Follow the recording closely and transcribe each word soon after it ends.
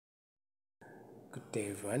Good day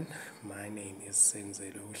everyone, my name is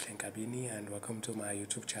Senzelo Shenkabini and welcome to my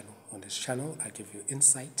YouTube channel. On this channel, I give you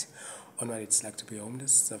insight on what it's like to be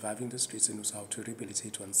homeless, surviving the streets and also how to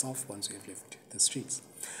rehabilitate oneself once you have left the streets.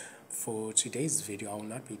 For today's video, I will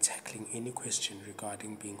not be tackling any question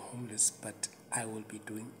regarding being homeless, but I will be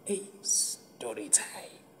doing a story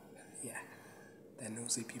time. Yeah, the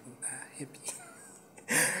nosy people are happy.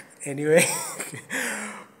 Anyway,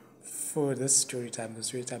 for this story time, the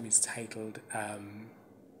story time is titled When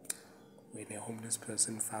a Homeless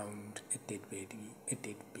Person Found a Dead Baby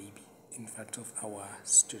in front of our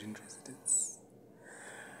student residence.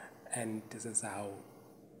 And this is how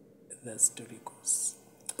the story goes.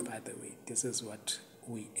 By the way, this is what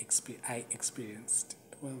I experienced.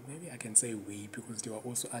 Well, maybe I can say we, because there were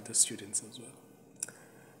also other students as well.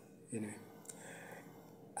 Anyway,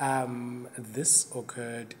 this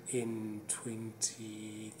occurred in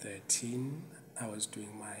 2013. I was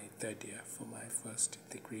doing my third year for my first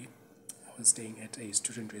degree. I was staying at a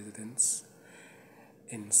student residence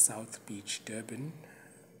in South Beach, Durban.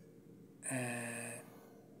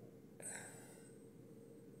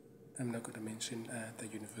 I'm not going to mention the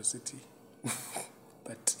university,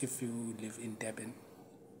 but if you live in Durban,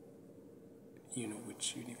 you know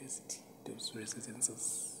which university those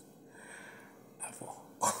residences are for.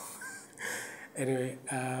 Anyway,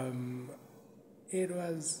 it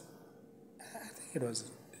was, I think it was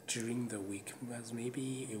during the week. It was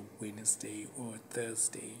maybe a Wednesday or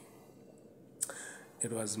Thursday.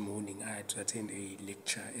 It was morning. I had to attend a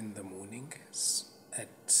lecture in the morning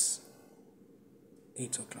at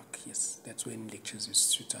 8 o'clock. Yes, that's when lectures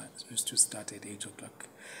used to start at 8 o'clock.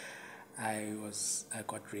 I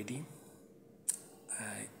got ready.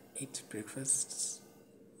 I ate breakfast.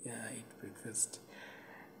 Yeah, I ate breakfast.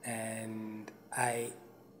 And I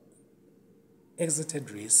exited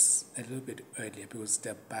race a little bit earlier because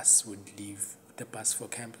the bus for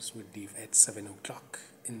campus would leave at 7 o'clock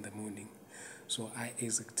in the morning. So I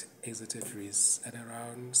exited race at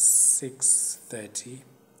around 6:30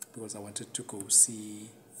 because I wanted to go see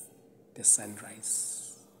the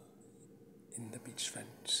sunrise in the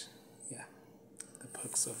beachfront. Yeah, the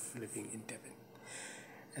perks of living in Durban.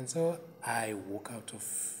 And so I walk out of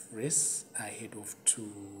race. I head off to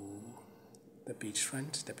the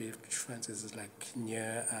beachfront. The beachfront is like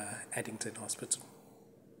near Addington Hospital.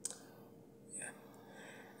 Yeah.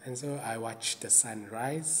 And so I watched the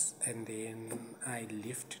sunrise, and then I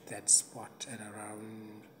left that spot at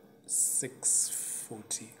around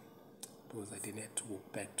 6:40 because I didn't have to walk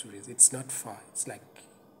back to race. It's not far. It's like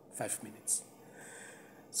 5 minutes.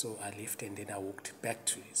 So I left and then I walked back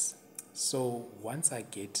to race. So once I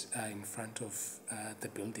get in front of the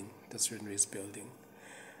building, the student race building,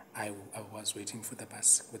 I was waiting for the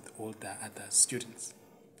bus with all the other students.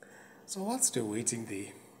 So whilst they're waiting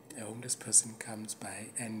there, a homeless person comes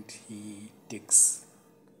by and he digs.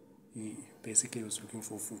 He basically was looking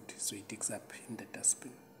for food, so he digs up in the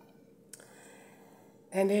dustbin.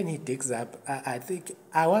 And then he digs up. I think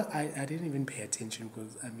I didn't even pay attention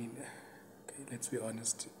because okay, let's be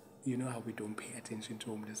honest. You know how we don't pay attention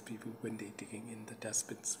to homeless people when they're digging in the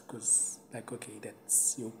dustbins because, okay,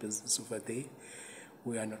 that's your business over there.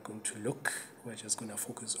 We are not going to look. We're just going to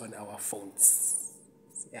focus on our phones.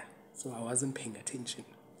 Yeah, so I wasn't paying attention.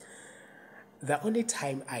 The only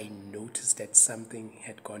time I noticed that something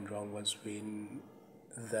had gone wrong was when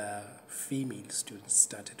the female students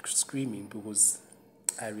started screaming because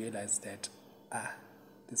I realized that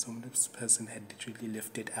this homeless person had literally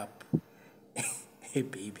lifted up a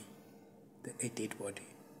baby, a dead body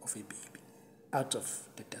of a baby, out of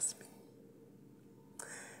the dustbin.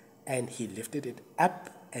 And he lifted it up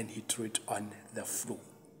and he threw it on the floor.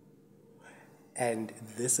 And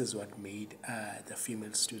this is what made the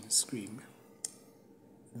female student scream.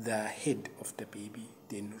 The head of the baby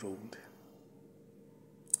then rolled.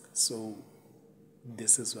 So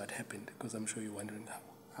this is what happened, because I'm sure you're wondering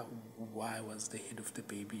why was the head of the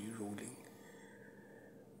baby rolling?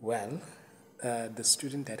 Well, the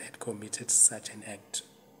student that had committed such an act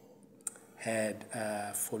had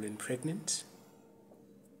fallen pregnant.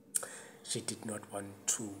 She did not want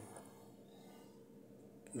to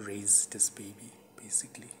raise this baby,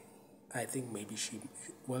 basically. I think maybe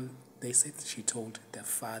they said she told the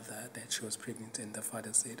father that she was pregnant, and the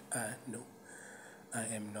father said, no, I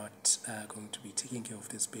am not going to be taking care of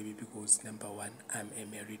this baby because, number one, I'm a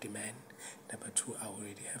married man. Number two, I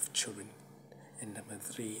already have children. And number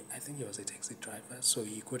three, I think he was a taxi driver, so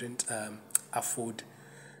he couldn't afford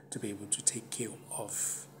to be able to take care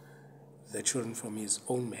of the children from his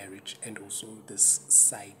own marriage and also this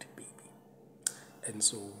side baby. And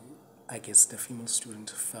so I guess the female student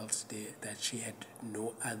felt that she had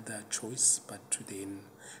no other choice but to then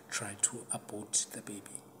try to abort the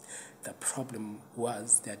baby. The problem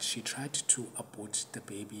was that she tried to abort the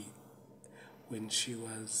baby when she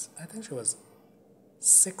was, I think she was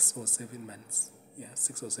 6 or 7 months. Yeah,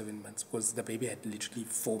 6 or 7 months, because the baby had literally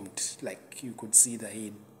formed. Like, you could see the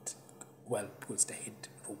head, well, because the head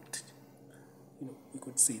formed. You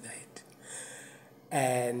could see the head.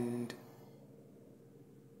 And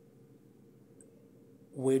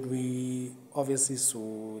when we obviously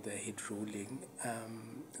saw the head rolling,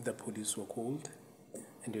 the police were called,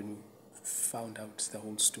 and then we found out the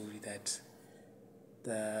whole story that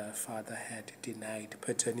the father had denied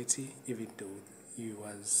paternity, even though he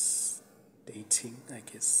was dating, I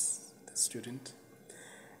guess, the student.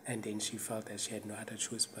 And then she felt that she had no other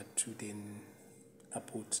choice but to then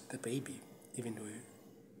abort the baby, even though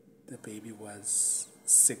the baby was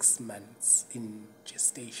 6 months in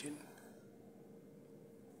gestation.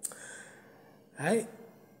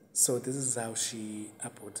 So this is how she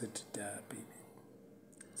aborted the baby.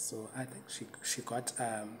 So I think she got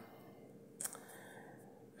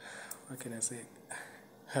what can I say,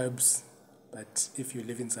 herbs, but if you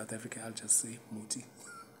live in South Africa, I'll just say muti.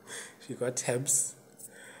 She got herbs,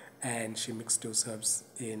 and she mixed those herbs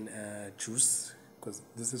in juice, because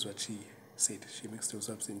this is what she said. She mixed those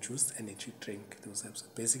herbs in juice, and then she drank those herbs.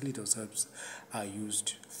 Basically, those herbs are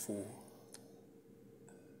used for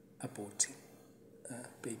aborting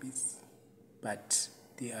babies, but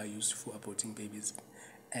they are used for aborting babies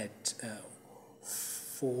at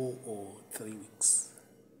 4 or 3 weeks,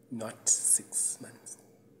 not 6 months.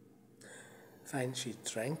 Fine, she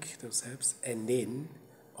drank those herbs, and then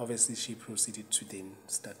obviously she proceeded to then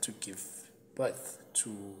start to give birth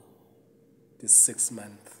to this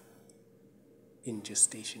 6-month in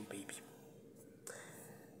gestation baby.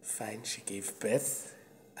 Fine, she gave birth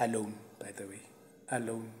alone, by the way,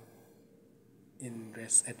 alone,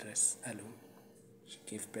 at rest, alone. She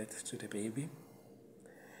gave birth to the baby,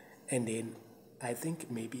 and then I think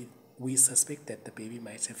maybe we suspect that the baby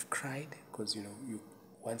might have cried, because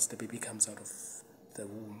once the baby comes out of the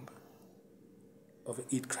womb,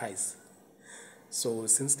 it cries. So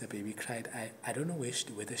since the baby cried, I don't know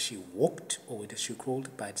whether she walked or whether she crawled,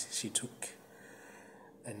 but she took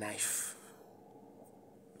a knife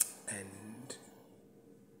and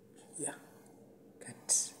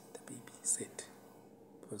cut the baby's head,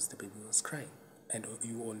 because the baby was crying, and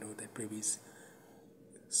you all know that babies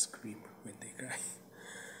scream when they cry.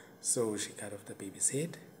 So she cut off the baby's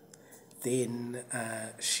head. Then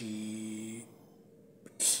she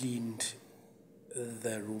cleaned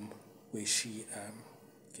the room where she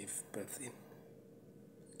gave birth in.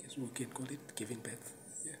 I guess we can call it giving birth.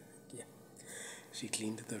 Yeah. She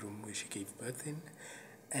cleaned the room where she gave birth in,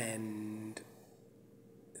 and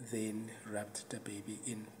then wrapped the baby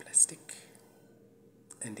in plastic,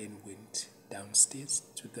 and then went downstairs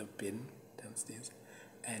to the bin downstairs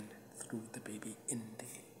and threw the baby in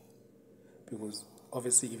there. Because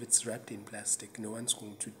obviously if it's wrapped in plastic, no one's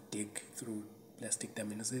going to dig through plastic. The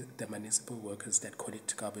municipal workers that call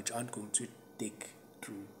it garbage aren't going to dig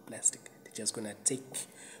through plastic. They're just going to take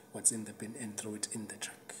what's in the bin and throw it in the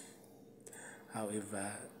truck.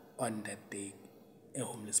 However, on that day, a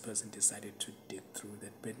homeless person decided to dig through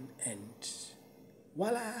that bin, and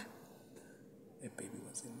voila, a baby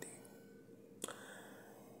was in there.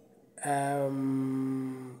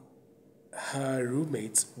 Her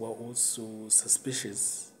roommates were also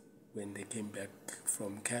suspicious when they came back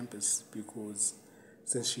from campus, because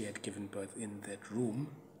since she had given birth in that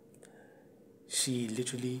room, she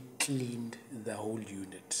literally cleaned the whole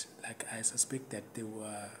unit. Like, I suspect that there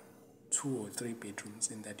were 2 or 3 bedrooms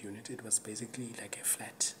in that unit. It was basically like a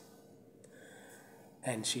flat,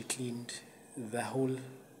 and she cleaned the whole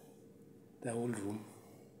room.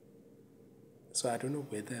 So I don't know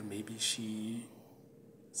whether maybe she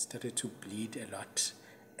started to bleed a lot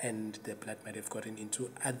and the blood might have gotten into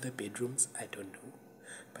other bedrooms. I don't know,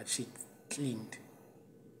 but she cleaned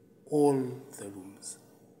all the rooms.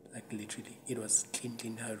 Like, literally, it was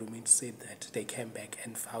clean. Her roommates said that they came back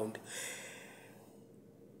and found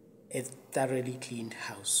a thoroughly cleaned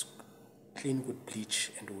house, clean with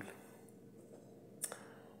bleach and all.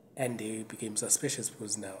 And they became suspicious,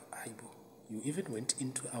 because now, Aibo, you even went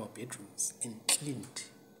into our bedrooms and cleaned.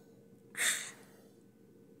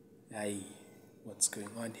 Aye, what's going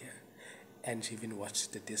on here? And she even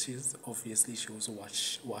washed the dishes. Obviously, she also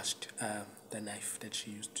washed the knife that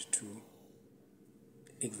she used to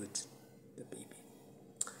exit the baby.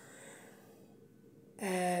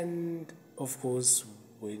 And of course,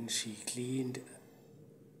 when she cleaned,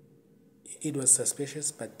 it was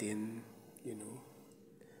suspicious, but then,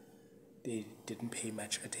 they didn't pay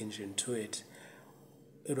much attention to it.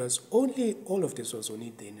 It was only, all of this was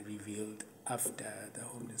only then revealed after the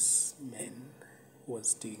homeless man who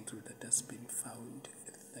was digging through the dustbin found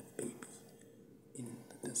the baby in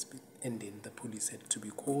the dustbin. And then the police had to be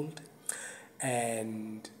called.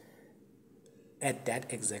 And at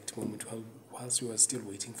that exact moment, whilst we were still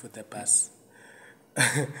waiting for the bus,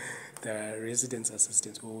 the residence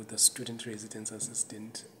assistant or the student residence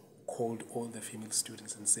assistant called all the female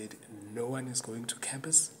students and said, no one is going to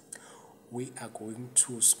campus. We are going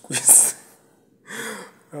to squeeze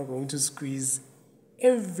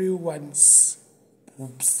everyone's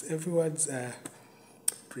boobs, everyone's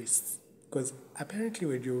breasts. Because apparently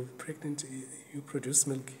when you're pregnant, you produce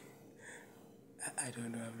milk. I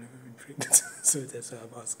don't know, I've never been pregnant, so that's why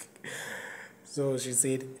I'm asking. So she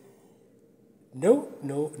said, no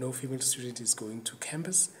female student is going to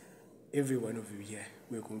campus. Every one of you here,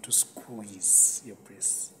 we're going to squeeze your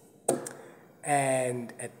breasts.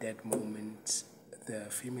 And at that moment, the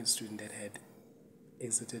female student that had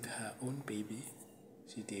exited her own baby,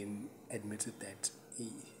 she then admitted that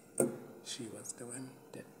she was the one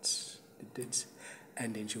that did it.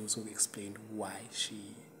 And then she also explained why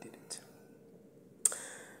she did it.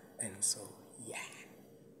 And so, yeah,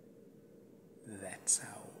 that's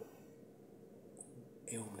how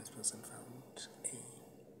a homeless person found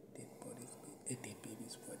a dead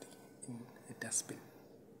baby's body in a dustbin.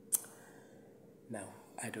 Now,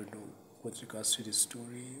 I don't know with regards to the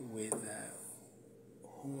story whether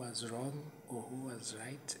who was wrong or who was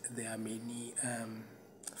right. There are many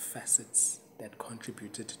facets that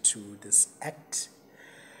contributed to this act.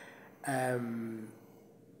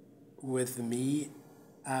 With me,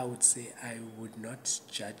 I would say I would not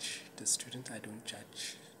judge the student. I don't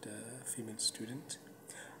judge the female student.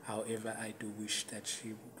 However, I do wish that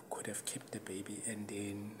she could have kept the baby and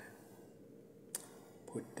then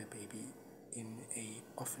put the baby in a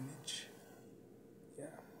orphanage. Yeah.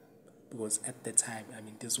 Because at the time, I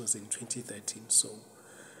mean, this was in 2013, so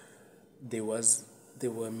there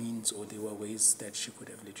were means or there were ways that she could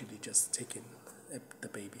have literally just taken the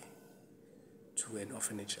baby to an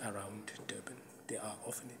orphanage around Durban. There are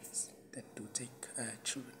orphanages that do take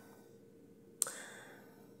children.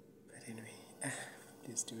 But anyway,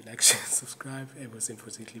 please do like, share, subscribe, and most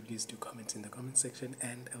importantly, please do comment in the comment section,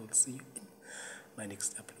 and I will see you in my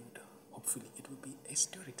next upload. Hopefully it will be a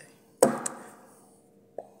story time.